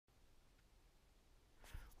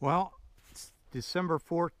Well, it's December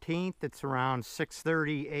 14th. It's around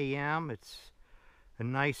 6:30 a.m. It's a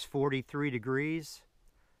nice 43 degrees.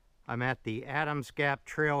 I'm at the Adams Gap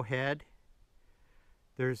Trailhead.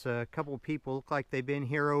 There's a couple people look like they've been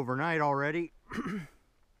here overnight already.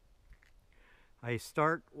 I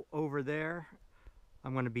start over there.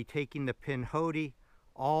 I'm going to be taking the Pinhoti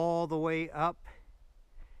all the way up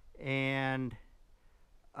and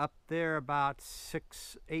up there about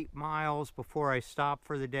 6-8 miles before I stop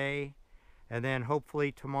for the day, and then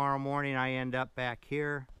hopefully tomorrow morning I end up back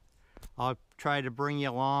here. I'll try to bring you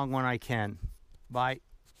along when I can. Bye.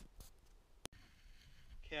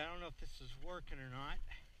 Okay, I don't know if this is working or not,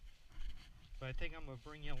 but I think I'm gonna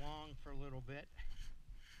bring you along for a little bit.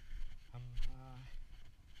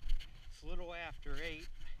 It's a little after 8.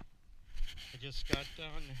 I just got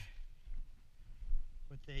done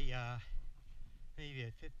with a maybe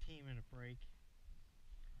a 15-minute break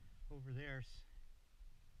over there.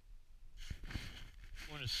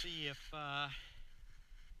 I want to see if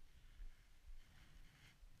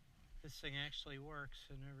this thing actually works.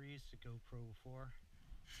 I never used a GoPro before.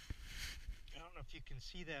 I don't know if you can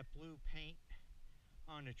see that blue paint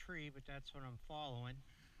on the tree, but that's what I'm following.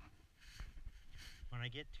 When I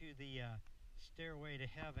get to the Stairway to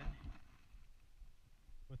Heaven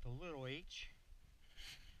with a little H,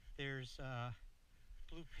 there's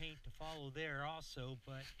blue paint to follow there also,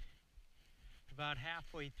 but about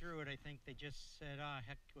halfway through it I think they just said,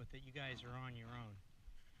 heck with it, you guys are on your own.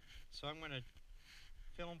 So I'm going to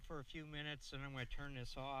film for a few minutes and I'm going to turn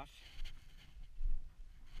this off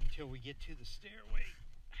until we get to the stairway.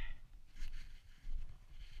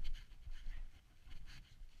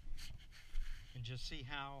 And just see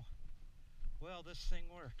how well this thing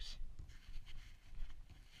works.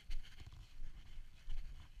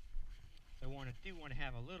 So I do want to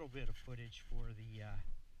have a little bit of footage for the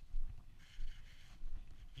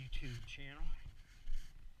YouTube channel.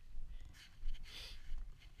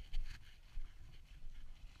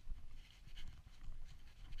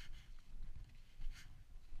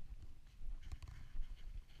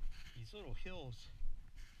 These little hills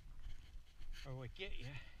are what get you,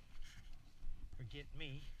 or get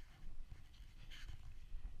me.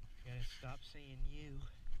 You gotta stop saying you,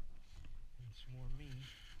 and it's more me.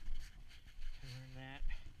 I learned that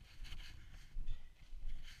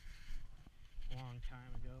a long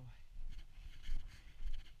time ago.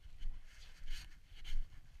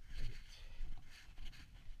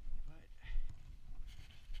 But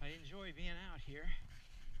I enjoy being out here.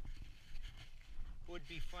 Would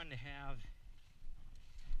be fun to have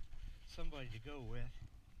somebody to go with,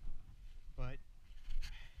 but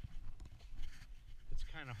it's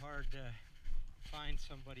kind of hard to find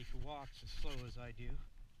somebody who walks as slow as I do,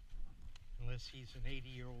 unless he's an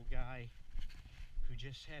 80-year-old guy who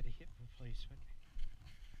just had a hip replacement.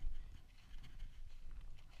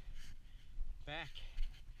 Back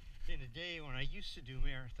in the day when I used to do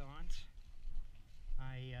marathons,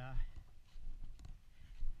 I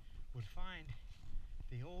would find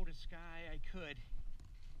the oldest guy I could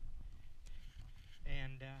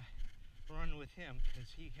and run with him,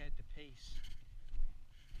 because he had the pace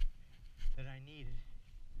that I needed.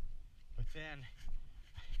 But then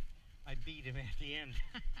I beat him at the end.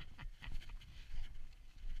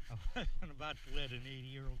 I wasn't about to let an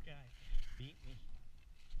 80-year-old guy beat me.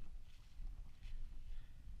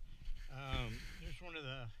 There's one of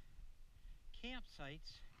the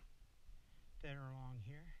campsites that are along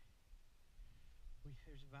here.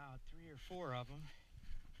 There's about 3 or 4 of them,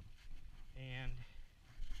 and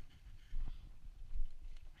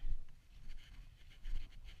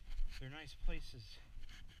they're nice places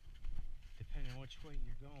depending on which way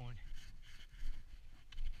you're going.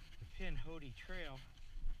 The Pinhoti Trail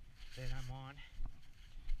that I'm on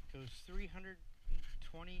goes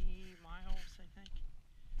 320 miles, I think.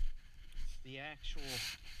 It's the actual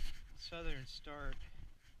southern start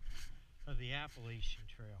of the Appalachian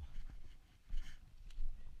Trail.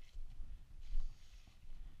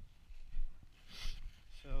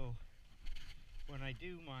 So when I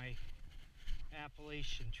do my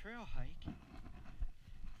Appalachian Trail hike,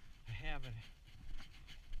 I haven't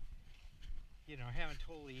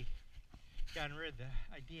totally gotten rid of the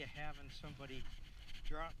idea of having somebody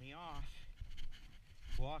drop me off,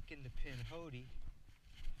 walk into Pinhoti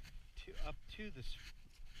up to this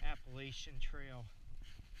Appalachian Trail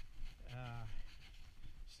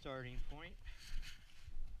starting point.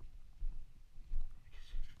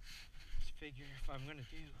 Just figure if I'm going to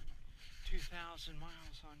do 2,000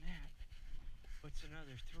 miles on that, what's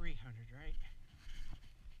another 300, right?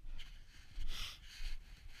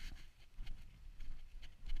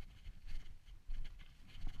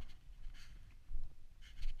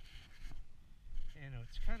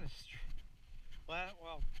 it's kind of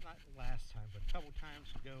well, not last time, but a couple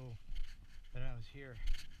times ago that I was here,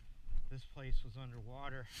 this place was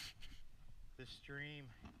underwater. This stream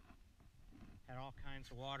had all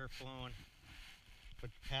kinds of water flowing, but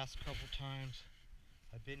the past couple times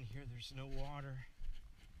I've been here, there's no water,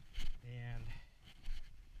 and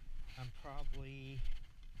I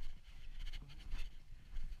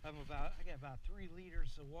got about 3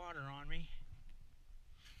 liters of water on me.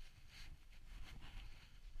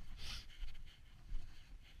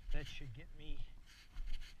 That should get me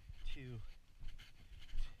to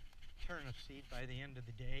turnip seed by the end of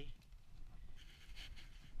the day,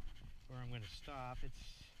 where I'm going to stop.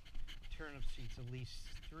 It's turnip seed's at least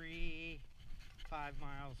 3-5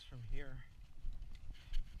 miles from here.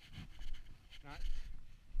 Not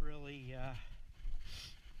really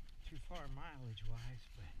too far mileage wise,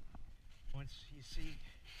 but once you see,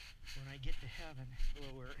 when I get to heaven,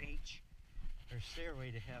 lower H, or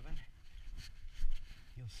Stairway to Heaven,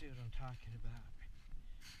 you'll see what I'm talking about.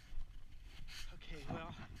 Okay,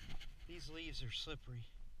 well, these leaves are slippery,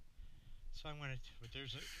 so I'm gonna, but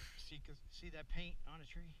there's a, see that paint on a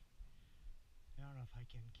tree? I don't know if I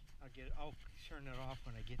can, I'll turn it off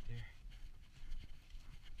when I get there.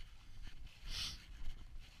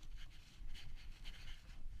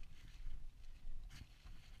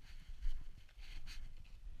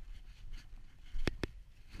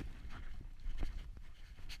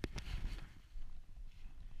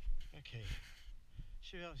 Okay,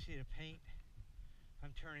 should be able to see the paint.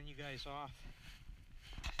 I'm turning you guys off.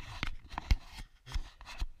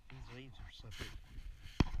 These leaves are slippery.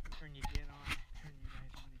 Turn you again on, turn you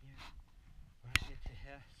guys on again. When I get to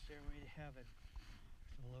Stairway to Heaven,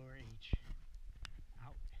 the lower H.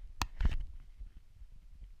 Out.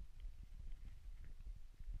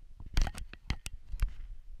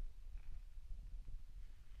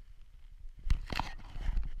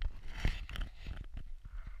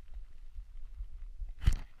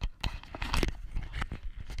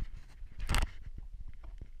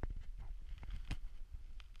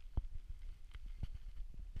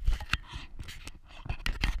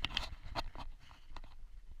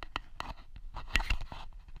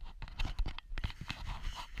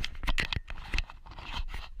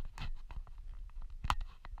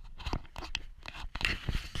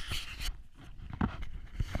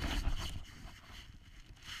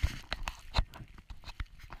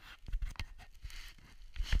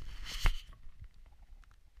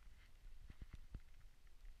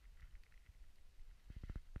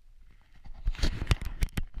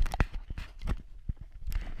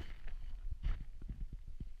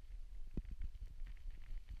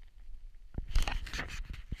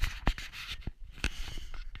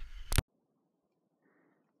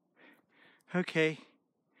 Okay,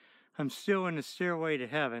 I'm still in the Stairway to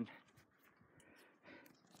Heaven.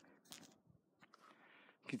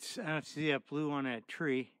 I don't see that blue on that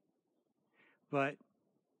tree, but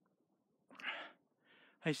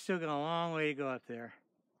I still got a long way to go up there.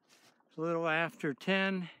 It's a little after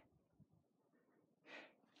 10.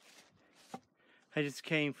 I just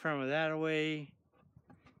came from that away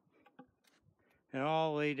and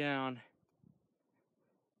all the way down.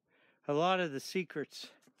 A lot of the secrets,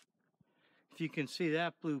 if you can see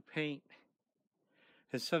that blue paint,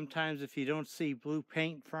 and sometimes if you don't see blue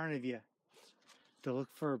paint in front of you, to look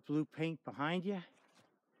for blue paint behind you.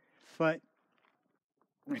 But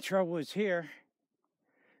the trouble is here,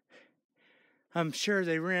 I'm sure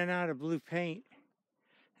they ran out of blue paint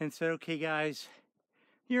and said, okay guys,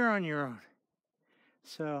 you're on your own.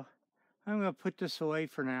 So I'm going to put this away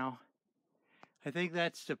for now. I think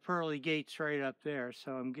that's the pearly gates right up there,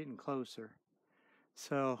 so I'm getting closer.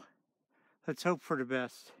 So let's hope for the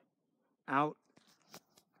best. Out.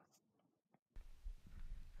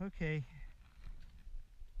 Okay.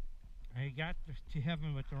 I got to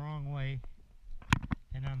heaven but the wrong way,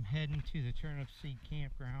 and I'm heading to the Turnip Seed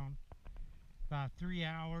Campground. About 3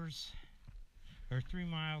 hours, or 3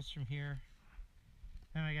 miles from here,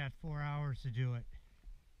 and I got 4 hours to do it.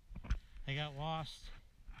 I got lost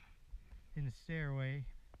in the stairway,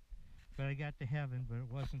 but I got to heaven, but it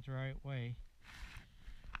wasn't the right way.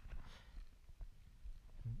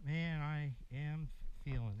 Man, I am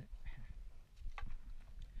feeling it.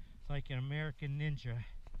 It's like an American Ninja,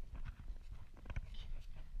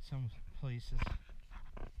 some places.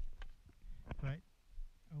 But,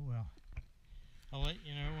 oh well. I'll let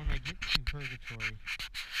you know when I get to Purgatory.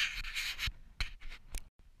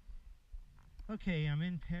 Okay, I'm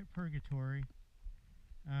in Purgatory.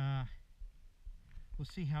 We'll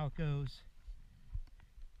see how it goes.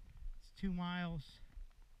 It's 2 miles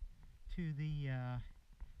to the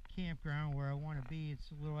campground where I want to be.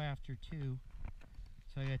 It's a little after 2.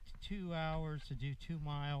 So I got 2 hours to do 2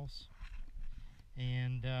 miles,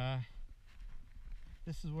 and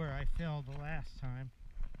this is where I fell the last time.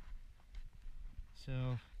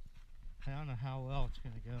 So I don't know how well it's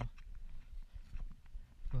going to go,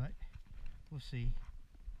 but we'll see.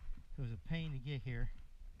 It was a pain to get here.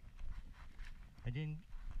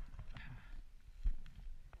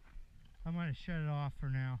 I'm going to shut it off for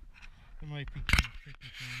now. It might be kind of tricky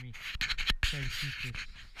for me. Try to keep this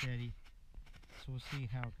steady. So we'll see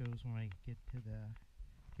how it goes when I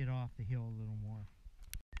get off the hill a little more.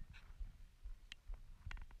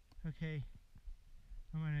 Okay,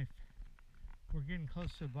 we're getting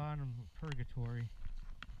close to the bottom of purgatory.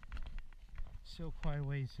 Still quite a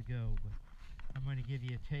ways to go, but I'm going to give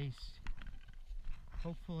you a taste.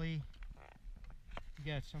 Hopefully you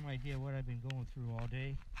got some idea what I've been going through all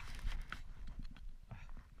day.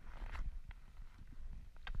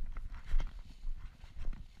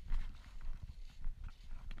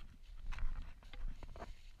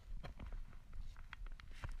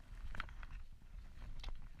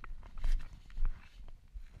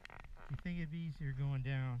 You think it'd be easier going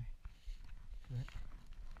down, but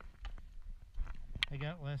I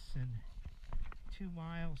got less than 2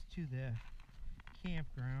 miles to the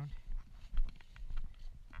campground,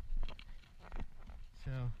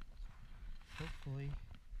 so hopefully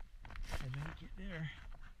I make it there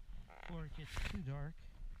before it gets too dark.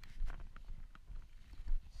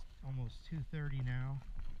 It's almost 2:30 now.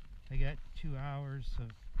 I got 2 hours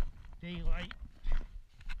of daylight,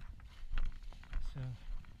 so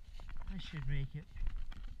I should make it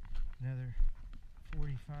another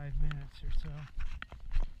 45 minutes or so.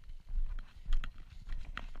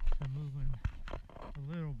 I'm moving a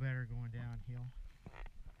little better going downhill,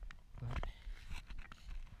 but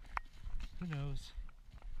who knows?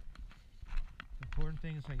 The important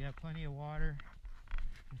thing is I got plenty of water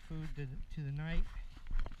and food to the night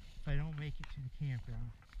if I don't make it to the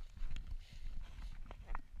campground.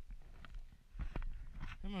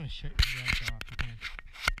 I'm going to shut you guys off again.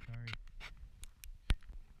 Sorry.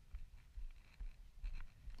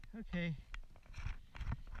 Okay.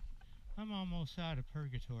 I'm almost out of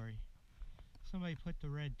purgatory. Somebody put the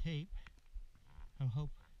red tape. I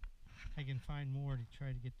hope I can find more to try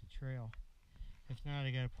to get the trail. If not,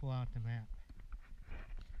 I gotta pull out the map.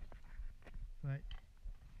 But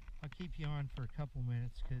I'll keep you on for a couple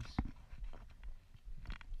minutes because it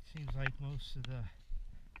seems like most of the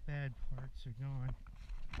bad parts are gone.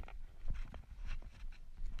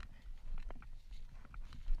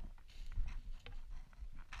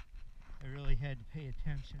 I really had to pay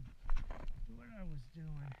attention to what I was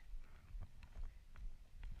doing.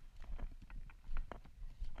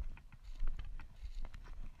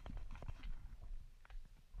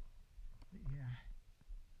 But yeah,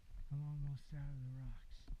 I'm almost out of the rocks.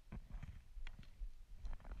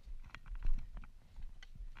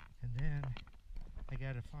 And then I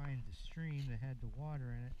gotta find the stream that had the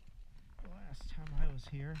water in it the last time I was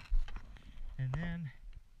here. And then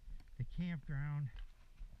the campground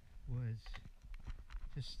was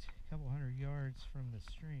just a couple hundred yards from the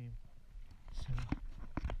stream, so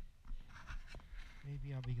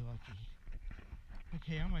maybe I'll be lucky.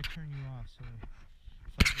 Okay, I'm gonna turn you off so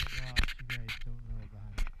if I get lost you guys don't know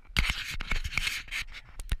about it.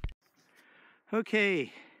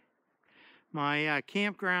 Okay, my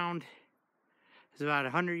campground is about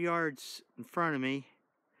 100 yards in front of me,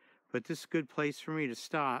 but this is a good place for me to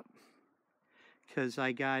stop because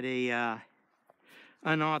I got a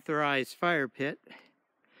unauthorized fire pit,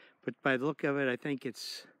 but by the look of it I think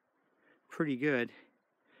it's pretty good.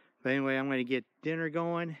 But anyway, I'm going to get dinner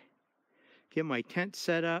going, get my tent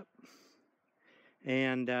set up,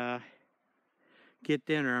 and get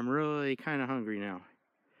dinner. I'm really kind of hungry now.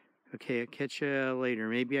 Okay, I'll catch you later.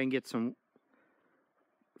 Maybe I can get some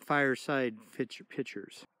fireside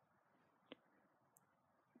pictures.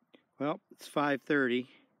 Well, it's 5:30.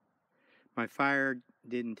 My fire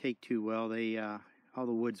didn't take too well. All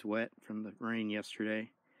the wood's wet from the rain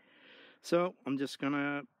yesterday. So I'm just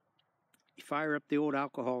gonna fire up the old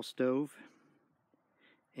alcohol stove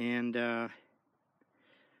and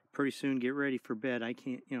pretty soon get ready for bed. I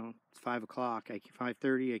can't, it's 5 o'clock,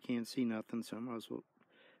 5:30, I can't see nothing, so I might as well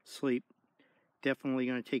sleep. Definitely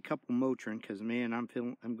gonna take a couple Motrin because man, I'm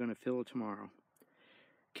gonna feel it tomorrow.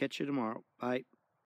 Catch you tomorrow. Bye.